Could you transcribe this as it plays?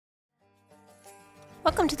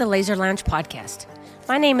Welcome to the Laser Lounge podcast.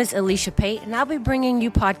 My name is Alicia Pate, and I'll be bringing you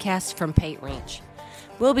podcasts from Pate Ranch.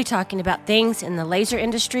 We'll be talking about things in the laser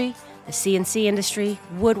industry, the CNC industry,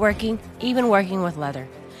 woodworking, even working with leather.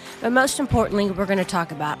 But most importantly, we're going to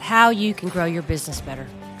talk about how you can grow your business better.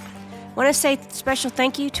 I want to say a special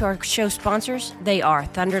thank you to our show sponsors. They are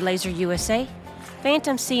Thunder Laser USA,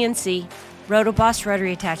 Phantom CNC, Rotoboss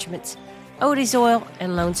Rotary Attachments, Odie's Oil,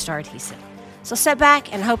 and Lone Star Adhesive. So sit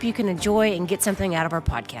back and hope you can enjoy and get something out of our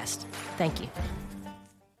podcast. Thank you.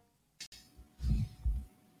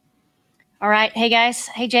 All right. Hey, guys.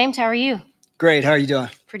 Hey, James. How are you? Great. How are you doing?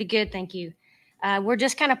 Pretty good. Thank you. We're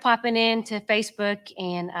just kind of popping into Facebook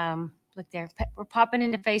and look there. We're popping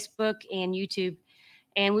into Facebook and YouTube.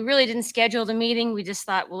 And we really didn't schedule the meeting. We just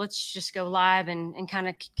thought, well, let's just go live and kind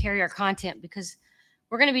of carry our content because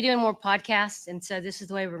we're going to be doing more podcasts. And so this is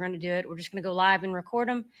the way we're going to do it. We're just going to go live and record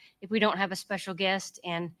them if we don't have a special guest.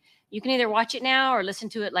 And you can either watch it now or listen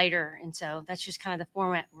to it later. And so that's just kind of the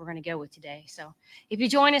format we're going to go with today. So if you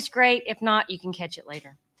join us, great. If not, you can catch it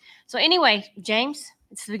later. So anyway, James,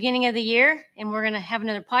 it's the beginning of the year and we're going to have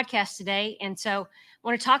another podcast today. And so I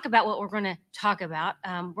want to talk about what we're going to talk about.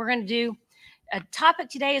 We're going to do a topic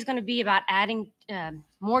today is going to be about adding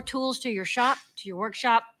more tools to your shop, to your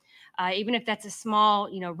workshop. Even if that's a small,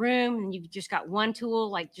 room and you've just got one tool,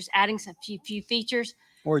 like just adding some few features.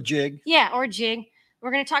 Or a jig. Yeah, or a jig. We're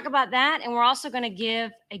going to talk about that. And we're also going to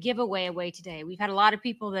give a giveaway away today. We've had a lot of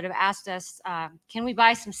people that have asked us, can we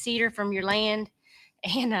buy some cedar from your land?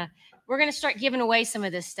 And we're going to start giving away some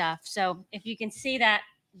of this stuff. So if you can see that,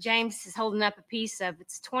 James is holding up a piece of,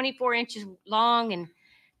 it's 24 inches long. And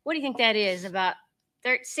what do you think that is? About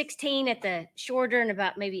 16 at the shorter and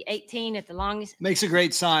about maybe 18 at the longest. Makes a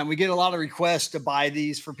great sign. We get a lot of requests to buy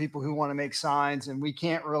these for people who want to make signs, and we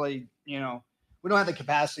can't really, we don't have the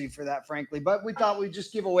capacity for that, frankly, but we thought we'd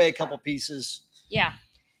just give away a couple pieces. Yeah.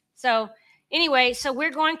 So anyway, so we're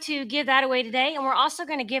going to give that away today, and we're also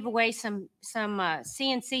going to give away some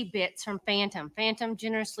CNC bits from Phantom. Phantom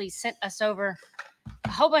generously sent us over a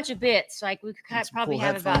whole bunch of bits. Like we could probably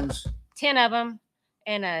have about 10 of them.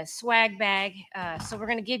 And a swag bag. So we're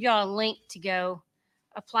going to give y'all a link to go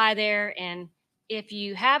apply there. And if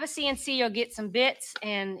you have a CNC, you'll get some bits.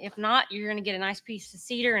 And if not, you're going to get a nice piece of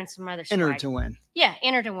cedar and some other swag. Enter to win. Yeah,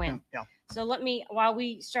 enter to win. Yeah. So while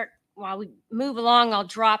we move along, I'll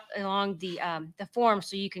drop along the form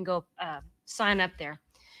so you can go sign up there.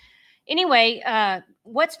 Anyway,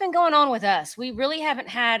 what's been going on with us? We really haven't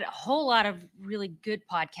had a whole lot of really good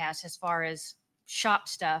podcasts as far as shop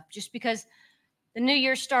stuff, just because the new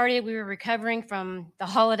year started. We were recovering from the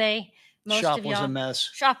holiday. Shop was a mess.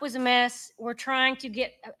 Shop was a mess. We're trying to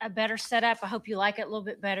get a better setup. I hope you like it a little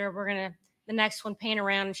bit better. We're going to, the next one, pan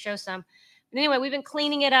around and show some. But anyway, we've been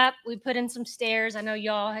cleaning it up. We put in some stairs. I know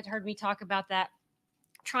y'all had heard me talk about that.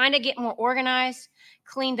 Trying to get more organized,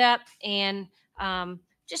 cleaned up, and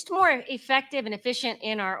just more effective and efficient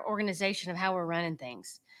in our organization of how we're running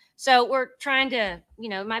things. So we're trying to,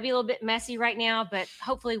 it might be a little bit messy right now, but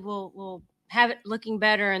hopefully we'll have it looking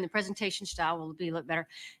better and the presentation style will be a little better.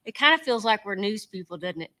 It kind of feels like we're news people,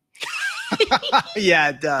 doesn't it? Yeah,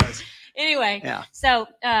 it does. Anyway, yeah. So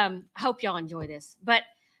hope y'all enjoy this. But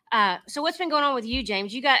so what's been going on with you,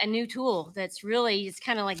 James? You got a new tool that's really, it's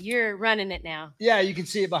kind of like you're running it now. Yeah, you can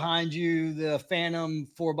see it behind you, the Phantom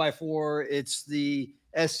 4x4. It's the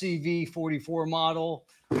SCV 44 model.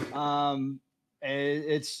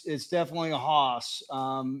 It's definitely a hoss.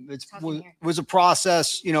 It was a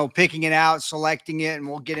process, picking it out, selecting it, and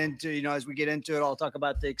we'll get into, as we get into it, I'll talk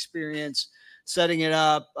about the experience, setting it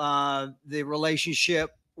up, the relationship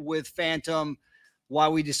with Phantom, why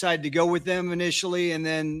we decided to go with them initially, and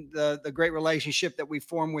then the great relationship that we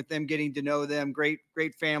formed with them, getting to know them, great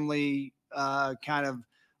family, kind of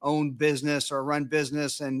owned business or run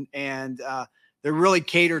business, and they're really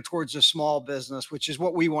catered towards a small business, which is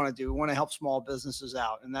what we want to do. We want to help small businesses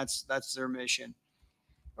out, and that's their mission.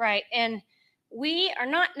 Right. And we are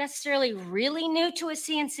not necessarily really new to a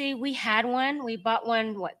CNC. We had one. We bought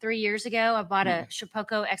one, 3 years ago? I bought a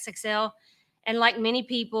Shapeoko XXL. And like many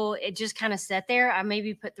people, it just kind of sat there. I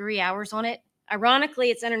maybe put 3 hours on it. Ironically,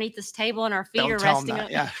 it's underneath this table and our feet are resting on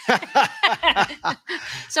it. Yeah.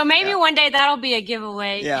 So maybe one day that'll be a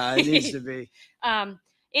giveaway. Yeah, it needs to be.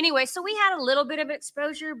 Anyway, so we had a little bit of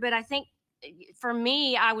exposure, but I think for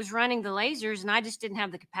me, I was running the lasers and I just didn't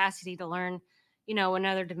have the capacity to learn,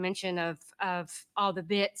 another dimension of all the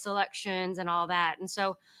bit selections and all that. And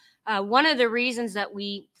so one of the reasons that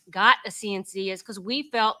we got a CNC is because we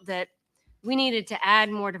felt that we needed to add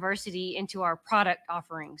more diversity into our product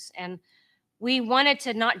offerings. And we wanted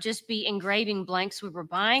to not just be engraving blanks we were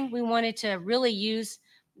buying. We wanted to really use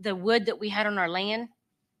the wood that we had on our land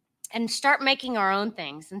and start making our own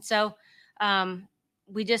things. And so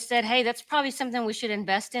we just said, hey, that's probably something we should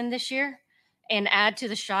invest in this year and add to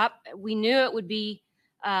the shop. We knew it would be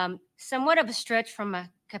somewhat of a stretch from a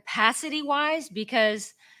capacity wise,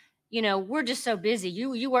 because we're just so busy.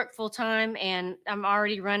 You work full time and I'm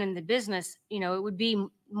already running the business. It would be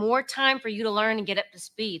more time for you to learn and get up to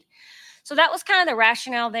speed. So that was kind of the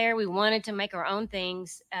rationale there. We wanted to make our own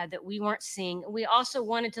things that we weren't seeing. We also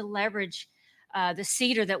wanted to leverage the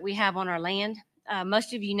cedar that we have on our land.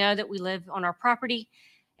 Most of you know that we live on our property,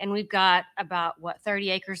 and we've got about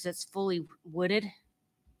 30 acres that's fully wooded,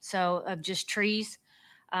 so of just trees.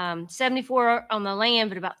 74 on the land,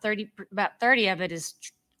 but about 30 of it is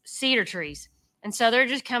cedar trees, and so they're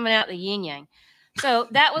just coming out the yin yang. So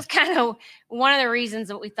that was kind of one of the reasons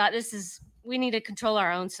that we thought we need to control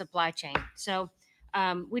our own supply chain. So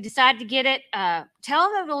we decided to get it. Tell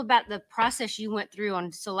them a little about the process you went through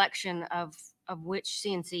on selection of which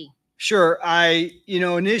CNC. Sure.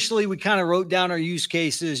 Initially we kind of wrote down our use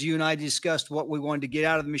cases. You and I discussed what we wanted to get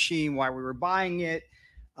out of the machine, why we were buying it.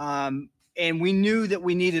 And we knew that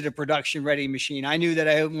we needed a production ready machine. I knew that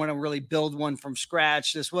I didn't want to really build one from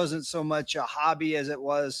scratch. This wasn't so much a hobby as it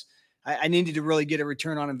was, I needed to really get a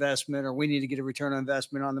return on investment, or we need to get a return on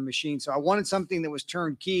investment on the machine. So I wanted something that was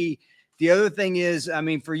turnkey. The other thing is,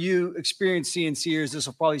 for you experienced CNCers, this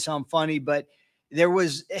will probably sound funny, but there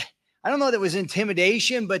was, I don't know that it was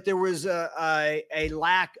intimidation, but there was a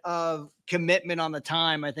lack of commitment on the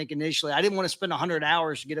time. I think initially I didn't want to spend 100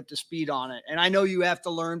 hours to get up to speed on it. And I know you have to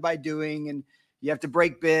learn by doing, and you have to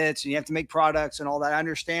break bits and you have to make products and all that. I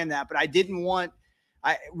understand that, but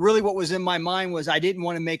what was in my mind was I didn't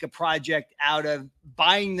want to make a project out of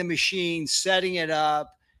buying the machine, setting it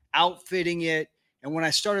up, outfitting it. And when I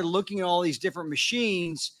started looking at all these different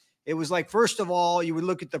machines, it was like, first of all, you would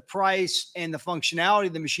look at the price and the functionality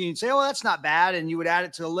of the machine and say, oh, that's not bad. And you would add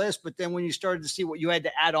it to the list. But then when you started to see what you had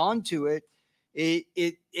to add on to it,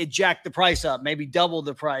 it jacked the price up, maybe doubled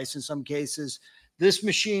the price in some cases. This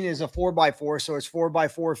machine is a 4x4, so it's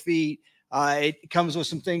 4x4 feet. It comes with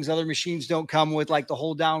some things other machines don't come with, like the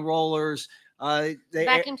hold down rollers. The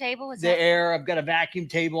vacuum table? I've got a vacuum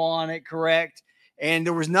table on it, correct. And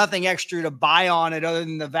there was nothing extra to buy on it other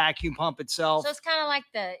than the vacuum pump itself. So it's kind of like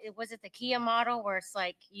was it the Kia model where it's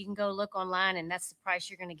like you can go look online and that's the price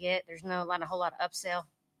you're going to get? There's no whole lot of upsell.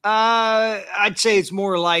 I'd say it's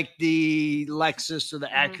more like the Lexus or the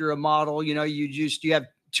Acura model. You have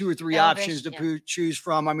 2 or 3 options to choose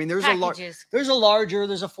from. There's Packages. There's a larger,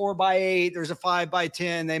 there's a 4x8, there's a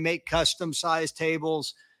 5x10. They make custom size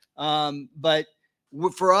tables. But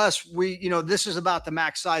for us, this is about the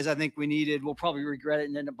max size I think we needed. We'll probably regret it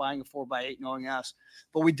and end up buying a 4x8 knowing us.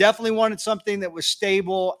 But we definitely wanted something that was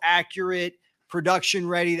stable, accurate, production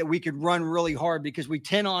ready, that we could run really hard, because we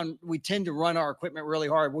tend to run our equipment really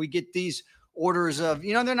hard. We get these orders of,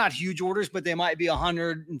 they're not huge orders, but they might be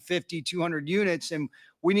 150, 200 units, and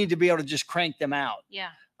we need to be able to just crank them out.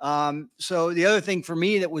 Yeah. So the other thing for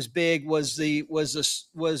me that was big was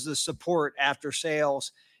the support after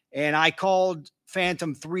sales. And I called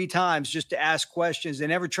Phantom 3 times just to ask questions. They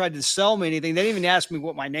never tried to sell me anything. They didn't even ask me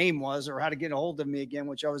what my name was or how to get a hold of me again,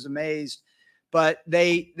 which I was amazed. But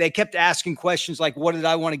they kept asking questions like, what did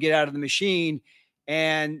I want to get out of the machine?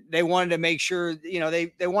 And they wanted to make sure,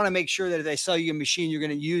 they want to make sure that if they sell you a machine, you're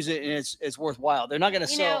going to use it and it's worthwhile. They're not going to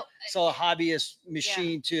sell a hobbyist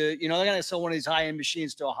machine to, they're not going to sell one of these high-end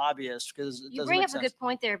machines to a hobbyist, because you bring up a good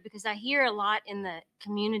point there, because I hear a lot in the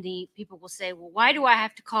community, people will say, well, why do I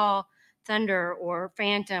have to call Thunder or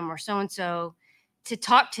Phantom or so-and-so to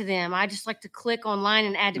talk to them? I just like to click online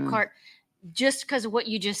and add to cart. Just because of what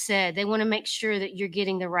you just said, they want to make sure that you're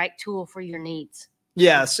getting the right tool for your needs.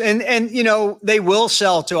 Yes. And they will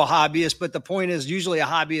sell to a hobbyist, but the point is usually a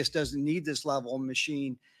hobbyist doesn't need this level of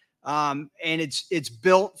machine. And it's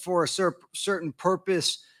built for a certain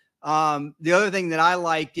purpose. The other thing that I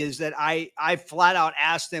like is that I flat out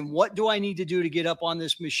asked them, what do I need to do to get up on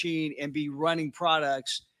this machine and be running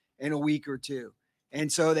products in a week or two? And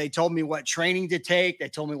so they told me what training to take. They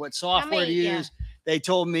told me what software to use. Yeah. They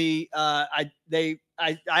told me, I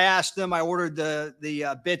asked them, I ordered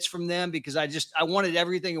the bits from them because I wanted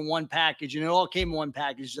everything in one package, and it all came in one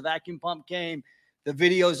package. The vacuum pump came, the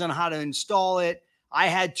videos on how to install it. I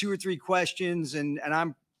had 2 or 3 questions, and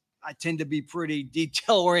I tend to be pretty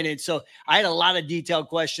detail oriented. So I had a lot of detailed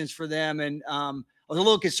questions for them. And, I was a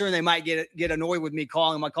little concerned they might get annoyed with me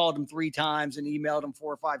calling them. I called them 3 times and emailed them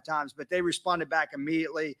 4 or 5 times, but they responded back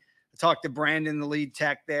immediately. I talked to Brandon, the lead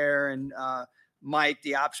tech there, and, Mike,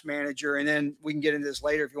 the ops manager. And then we can get into this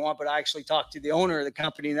later if you want, but I actually talked to the owner of the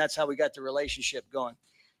company, and that's how we got the relationship going.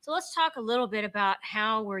 So let's talk a little bit about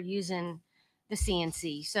how we're using the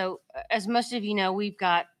CNC. So as most of you know, we've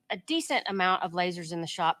got a decent amount of lasers in the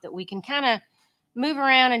shop that we can kind of move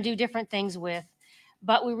around and do different things with.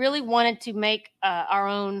 But we really wanted to make our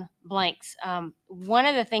own blanks. One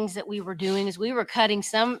of the things that we were doing is we were cutting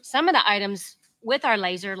some of the items with our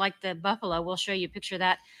laser, like the buffalo. We'll show you a picture of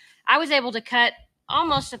that. I was able to cut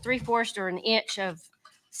almost a 3/4 or an inch of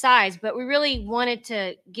size, but we really wanted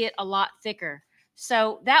to get a lot thicker.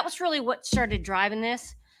 So that was really what started driving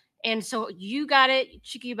this. And so you got it. It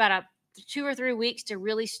took you about 2 or 3 weeks to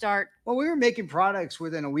really start. Well, we were making products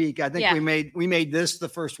within a week. I think we made this the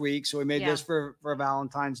first week. So we made this for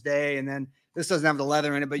Valentine's Day. And then this doesn't have the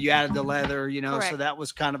leather in it, but you added the leather, you know, Correct. So that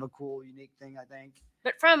was kind of a cool, unique thing, I think.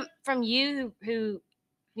 But from you who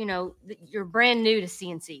you know, you're brand new to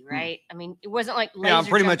CNC, right? I mean, it wasn't like laser. Yeah, I'm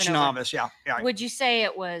pretty much over. novice. Yeah. Would you say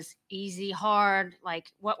it was easy, hard?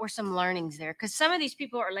 Like, what were some learnings there? Because some of these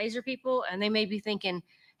people are laser people, and they may be thinking,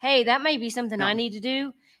 "Hey, that may be something I need to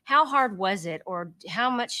do." How hard was it, or how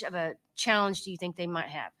much of a challenge do you think they might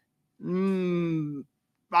have?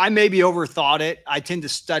 I maybe overthought it. I tend to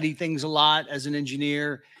study things a lot as an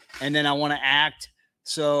engineer, and then I want to act.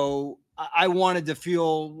 So I wanted to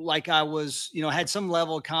feel like I was, you know, had some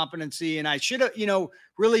level of competency, and I should have, you know,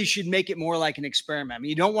 really should make it more like an experiment. I mean,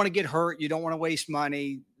 you don't want to get hurt. You don't want to waste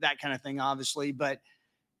money, that kind of thing, obviously. But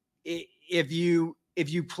if you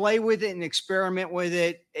play with it and experiment with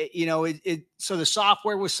it, you know, so the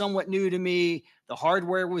software was somewhat new to me. The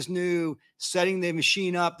hardware was new, setting the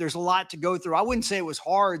machine up. There's a lot to go through. I wouldn't say it was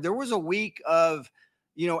hard. There was a week of,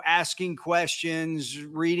 you know, asking questions,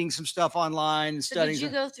 reading some stuff online, so studying. Did you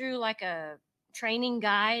go through like a training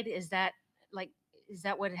guide? Is that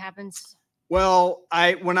what happens? Well,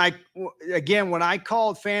 when I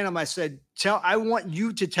called Phantom, I said, I want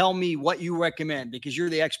you to tell me what you recommend, because you're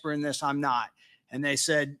the expert in this. I'm not. And they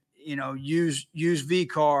said, you know, use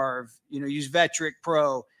VCarve, you know, use Vectric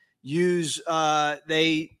Pro, use,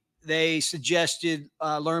 they suggested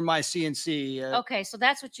Learn My CNC. Okay, so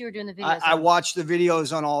that's what you were doing the videos. I watched the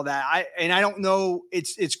videos on all that. I don't know.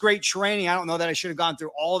 It's great training. I don't know that I should have gone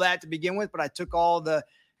through all that to begin with, but I took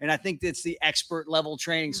and I think it's the expert level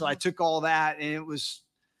training. So I took all that, and it was,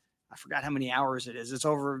 I forgot how many hours it is. It's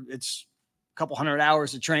a couple hundred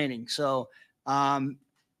hours of training. So,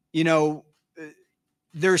 you know,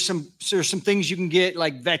 there's some things you can get,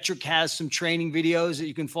 like Vectric has some training videos that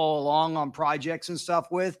you can follow along on projects and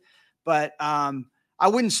stuff with. But I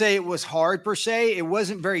wouldn't say it was hard per se. It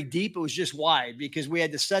wasn't very deep. It was just wide, because we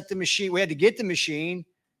had to set the machine. We had to get the machine.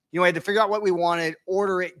 You know, we had to figure out what we wanted,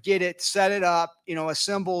 order it, get it, set it up, you know,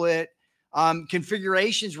 assemble it.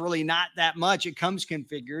 Configuration's really not that much. It comes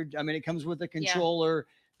configured. I mean, it comes with a controller.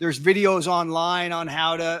 Yeah. There's videos online on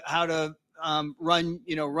how to run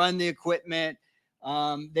the equipment.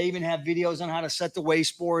 They even have videos on how to set the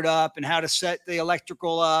wasteboard up, and how to set the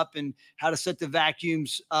electrical up, and how to set the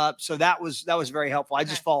vacuums up. So that was very helpful. I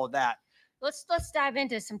just followed that. Let's dive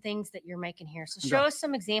into some things that you're making here. So show us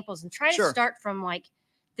some examples, and try to start from like,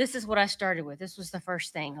 this is what I started with. This was the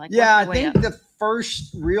first thing. Like, yeah, I think the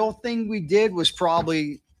first real thing we did was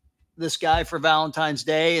probably this guy for Valentine's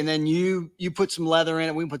Day. And then you put some leather in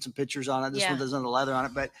it. We can put some pictures on it. This one doesn't have the leather on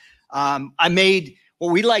it, but I made,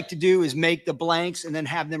 what we like to do is make the blanks and then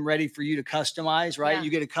have them ready for you to customize, right? Yeah. You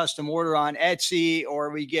get a custom order on Etsy,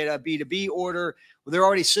 or we get a B2B order. Well, they're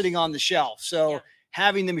already sitting on the shelf. So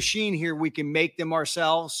having the machine here, we can make them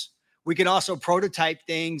ourselves. We can also prototype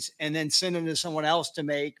things and then send them to someone else to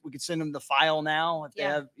make. We could send them the file now if they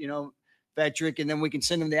have, you know, Vectric, and then we can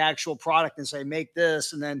send them the actual product and say, make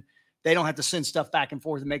this. And then they don't have to send stuff back and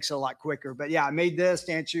forth. It makes it a lot quicker. But yeah, I made this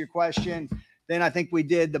to answer your question. Then I think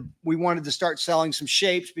we wanted to start selling some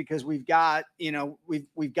shapes, because we've got, you know,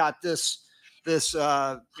 we've got this, you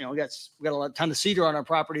know, we got a ton of cedar on our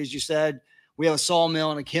property. As you said, we have a sawmill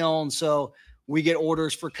and a kiln. So we get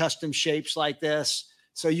orders for custom shapes like this.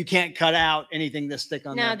 So you can't cut out anything this thick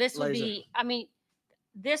on that. No, this would be, I mean,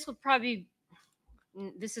 this would probably,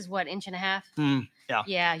 this is what, 1.5 inches? Yeah.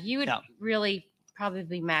 Yeah. You would really probably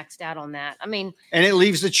be maxed out on that. I mean, and it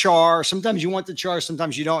leaves the char. Sometimes you want the char,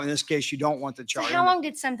 sometimes you don't. In this case, you don't want the char. So how long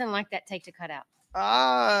did something like that take to cut out?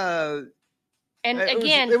 And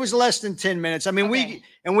again, it was less than 10 minutes. I mean,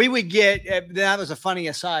 we would get, that was a funny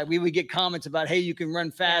aside. We would get comments about, hey, you can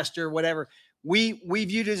run faster, whatever. We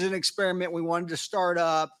viewed it as an experiment. We wanted to start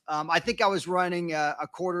up. I think I was running a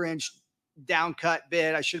 1/4 inch down cut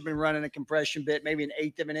bit. I should have been running a compression bit, maybe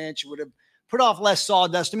 1/8 of an inch. It would have put off less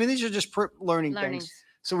sawdust. I mean, these are just learning things.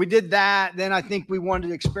 So we did that. Then I think we wanted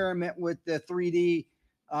to experiment with the 3D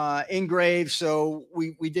engrave. So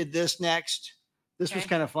we did this next. This was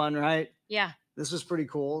kind of fun, right? Yeah. this is pretty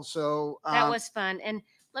cool. So that was fun. And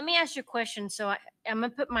let me ask you a question. So I'm gonna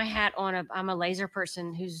put my hat on. I'm a laser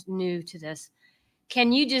person who's new to this.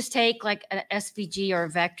 Can you just take like an SVG or a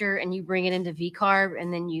vector and you bring it into VCarve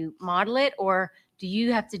and then you model it, or do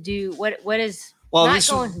you have to do what is? Well,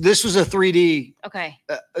 this was a 3D. Okay.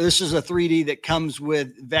 This is a 3D that comes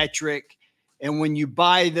with Vectric, and when you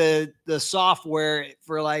buy the software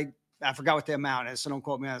for like, I forgot what the amount is, so don't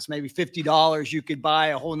quote me on this, maybe $50, you could buy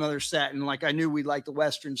a whole nother set. And like, I knew we'd like the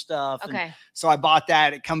Western stuff. Okay. So I bought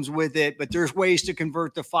that. It comes with it, but there's ways to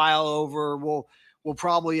convert the file over. We'll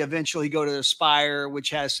probably eventually go to Aspire, which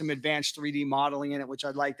has some advanced 3D modeling in it, which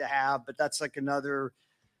I'd like to have, but that's another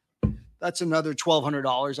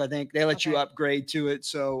 $1,200. I think they let you upgrade to it.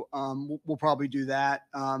 So we'll probably do that.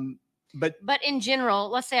 But in general,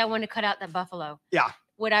 let's say I want to cut out that buffalo. Yeah.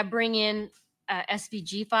 Would I bring in a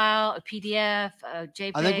SVG file, a PDF, a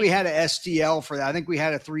JPEG? I think we had a STL for that. I think we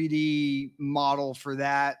had a 3D model for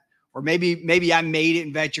that. Or maybe I made it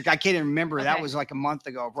in Vectric. I can't even remember. Okay. That was like a month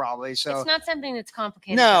ago, probably. So it's not something that's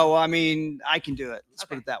complicated. No, I mean, I can do it. Let's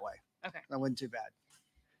put it that way. Okay. That wasn't too bad.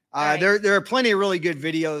 Right. There are plenty of really good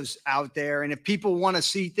videos out there. And if people want to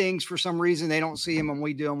see things for some reason, they don't see them when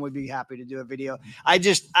we do them, we'd be happy to do a video. I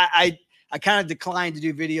kind of decline to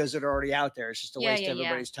do videos that are already out there. It's just a waste of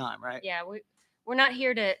everybody's time, right? Yeah. We're not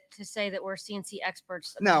here to say that we're CNC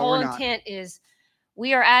experts. No, the whole intent is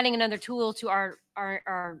we are adding another tool to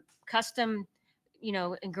our custom,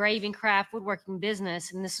 engraving, craft, woodworking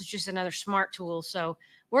business. And this is just another smart tool. So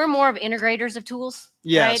we're more of integrators of tools,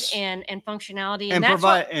 yes, right? And functionality.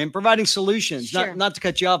 And providing solutions, sure. not to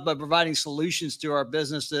cut you off, but providing solutions to our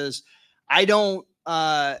businesses. I don't,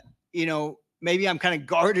 maybe I'm kind of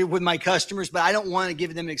guarded with my customers, but I don't want to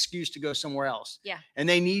give them an excuse to go somewhere else. Yeah. And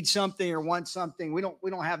they need something or want something. We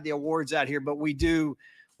don't have the awards out here, but we do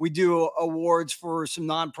awards for some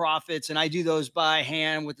nonprofits, and I do those by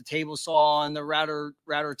hand with the table saw and the router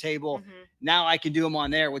table. Mm-hmm. Now I can do them on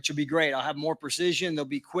there, which will be great. I'll have more precision. They'll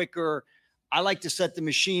be quicker. I like to set the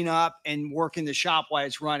machine up and work in the shop while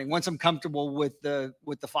it's running. Once I'm comfortable with the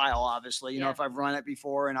file, obviously, if I've run it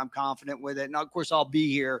before and I'm confident with it. Now, of course, I'll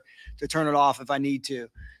be here to turn it off if I need to.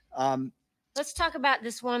 Let's talk about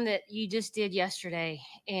this one that you just did yesterday.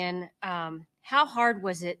 And how hard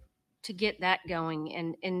was it to get that going?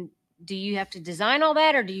 And do you have to design all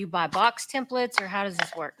that, or do you buy box templates, or how does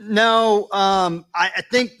this work? No, I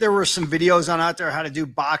think there were some videos out there how to do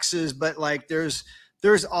boxes, but like there's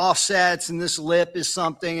offsets, and this lip is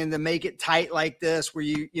something, and to make it tight like this, where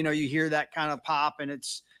you hear that kind of pop, and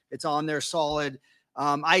it's on there solid.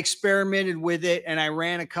 I experimented with it, and I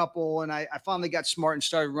ran a couple, and I finally got smart and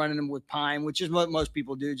started running them with pine, which is what most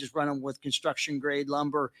people do, just run them with construction grade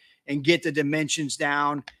lumber and get the dimensions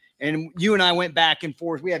down. And you and I went back and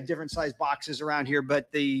forth. We have different size boxes around here, but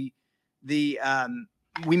we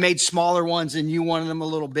made smaller ones, and you wanted them a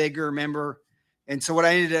little bigger, remember? And so what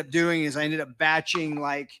I ended up doing is I ended up batching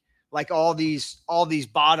like all these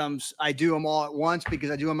bottoms. I do them all at once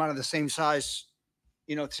because I do them out of the same size,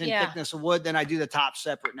 same thickness of wood. Then I do the top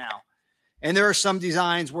separate now. And there are some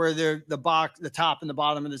designs where the top and the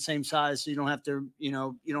bottom are the same size, so you don't have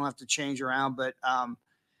to change around. But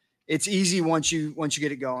it's easy once you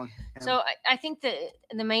get it going. So I think that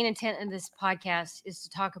the main intent of this podcast is to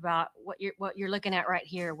talk about what you're looking at right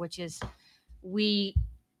here, which is we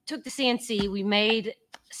took the CNC, we made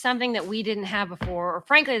something that we didn't have before, or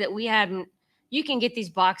frankly that we hadn't. You can get these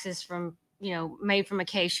boxes from made from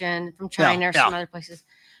Acacia, from China, or some other places,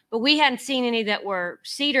 but we hadn't seen any that were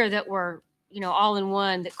cedar that were all in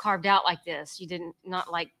one, that carved out like this. You didn't,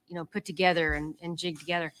 not like put together and jigged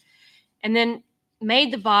together, and then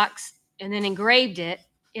made the box and then engraved it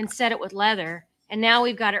and set it with leather. And now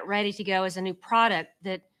we've got it ready to go as a new product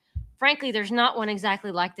that, frankly, there's not one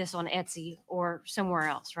exactly like this on Etsy or somewhere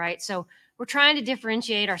else, right? So we're trying to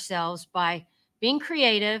differentiate ourselves by being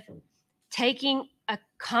creative, taking a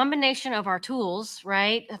combination of our tools,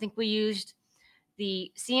 right? I think we used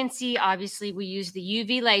the CNC, obviously. We used the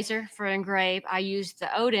UV laser for engrave. I used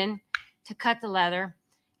the Odin to cut the leather.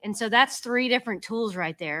 And so that's 3 different tools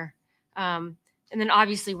right there. And then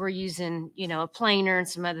obviously we're using, a planer and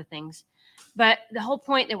some other things. But the whole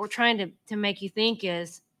point that we're trying to make you think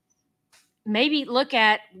is maybe look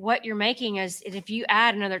at what you're making as if you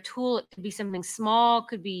add another tool. It could be something small,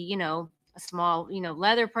 could be, a small,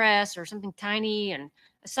 leather press or something tiny, and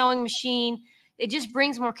a sewing machine. It just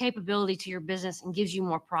brings more capability to your business and gives you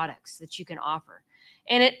more products that you can offer.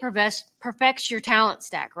 And it perfects your talent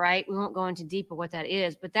stack, right? We won't go into deep of what that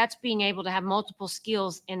is, but that's being able to have multiple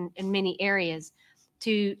skills in many areas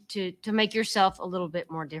to make yourself a little bit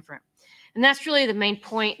more different. And that's really the main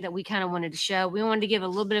point that we kind of wanted to show. We wanted to give a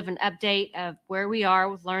little bit of an update of where we are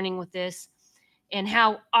with learning with this and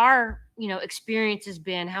how our, experience has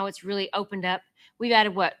been, how it's really opened up. We've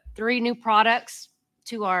added 3 new products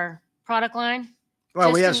to our product line.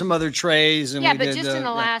 Well, we have some other trays, and in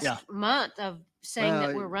the last month of saying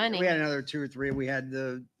that we're running, we had another 2 or 3. We had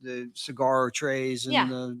the cigar trays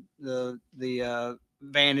and the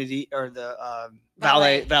vanity or the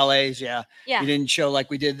valets. Yeah. You didn't show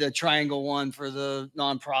like we did the triangle one for the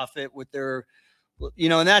nonprofit with their,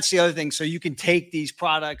 and that's the other thing. So you can take these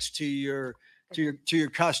products to your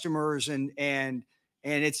customers and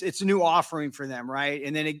it's a new offering for them, right?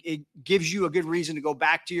 And then it gives you a good reason to go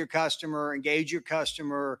back to your customer, engage your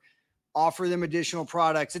customer, offer them additional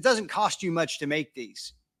products. It doesn't cost you much to make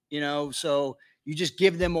these, so you just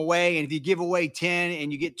give them away. And if you give away 10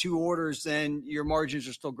 and you get 2 orders, then your margins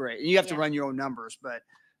are still great. And you have to run your own numbers, but,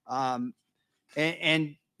 so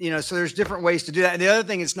there's different ways to do that. And the other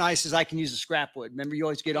thing that's nice is I can use the scrap wood. Remember, you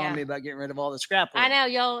always get on me about getting rid of all the scrap wood. I know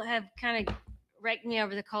y'all have kind of raked me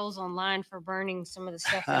over the coals online for burning some of the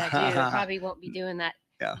stuff that I do. I probably won't be doing that,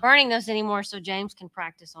 burning those anymore, so James can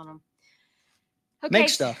practice on them. Okay. Make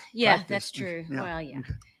stuff. Yeah, practice. That's true. Yeah. Well, yeah.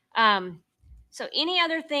 So any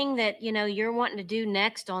other thing that, you're wanting to do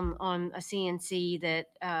next on a CNC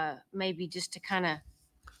that maybe just to kind of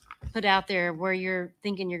put out there where you're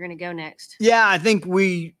thinking you're going to go next? Yeah, I think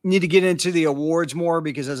we need to get into the awards more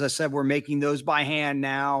because, as I said, we're making those by hand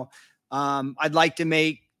now. I'd like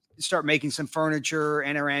to start making some furniture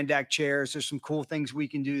and Adirondack chairs. There's some cool things we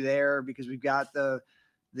can do there because we've got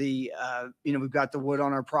we've got the wood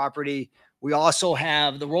on our property. We also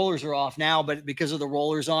have the rollers are off now, but because of the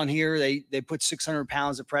rollers on here, they put 600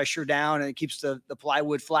 pounds of pressure down and it keeps the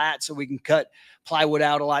plywood flat so we can cut plywood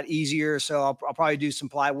out a lot easier. So I'll probably do some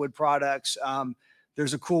plywood products.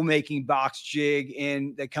 There's a cool making box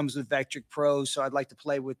jig that comes with Vectric Pro. So I'd like to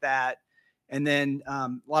play with that. And then a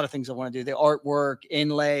lot of things I want to do, the artwork,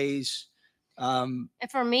 inlays. And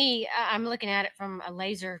for me, I'm looking at it from a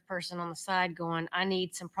laser person on the side going, I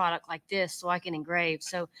need some product like this so I can engrave.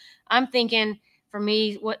 So I'm thinking for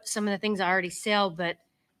me, what some of the things I already sell, but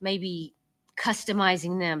maybe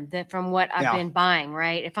customizing them from what I've been buying,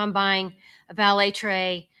 right? If I'm buying a valet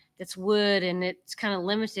tray that's wood and it's kind of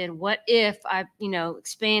limited, what if I,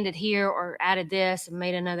 expanded here or added this and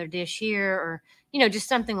made another dish here or, just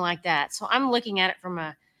something like that. So I'm looking at it from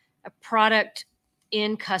a product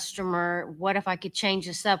in customer. What if I could change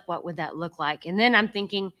this up? What would that look like? And then I'm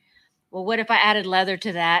thinking, well, what if I added leather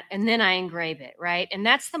to that and then I engrave it, right? And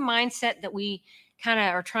that's the mindset that we kind of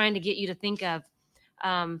are trying to get you to think of,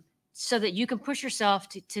 so that you can push yourself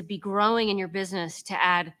to be growing in your business, to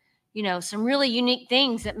add, some really unique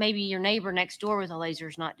things that maybe your neighbor next door with a laser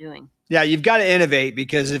is not doing. Yeah, you've got to innovate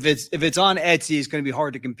because if it's on Etsy, it's going to be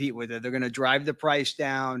hard to compete with it. They're going to drive the price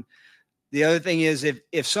down. The other thing is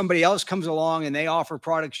if somebody else comes along and they offer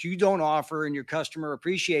products you don't offer and your customer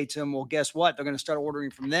appreciates them, well, guess what? They're going to start ordering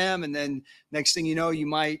from them. And then next thing you know, you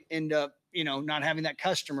might end up, not having that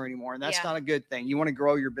customer anymore. And that's not a good thing. You want to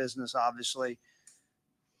grow your business, obviously.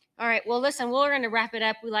 All right. Well, listen, we're going to wrap it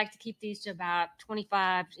up. We like to keep these to about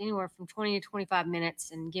anywhere from 20 to 25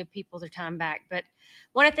 minutes and give people their time back. But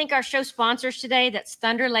want to thank our show sponsors today. That's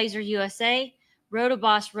Thunder Laser USA,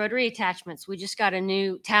 Rotoboss Rotary Attachments. We just got a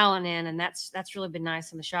new talent in, and that's really been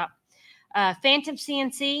nice in the shop. Phantom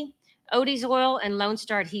CNC, Odie's Oil, and Lone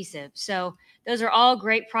Star Adhesive. So those are all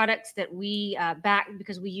great products that we back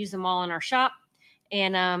because we use them all in our shop.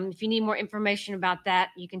 And if you need more information about that,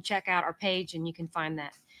 you can check out our page and you can find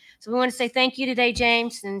that. So we want to say thank you today,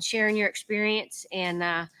 James, and sharing your experience.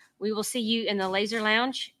 And we will see you in the Laser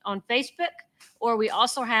Lounge on Facebook, or we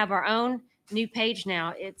also have our own new page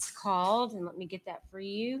now. It's called, and let me get that for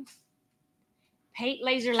you,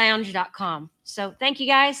 PateLaserLounge.com. So thank you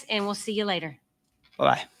guys, and we'll see you later.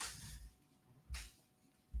 Bye-bye.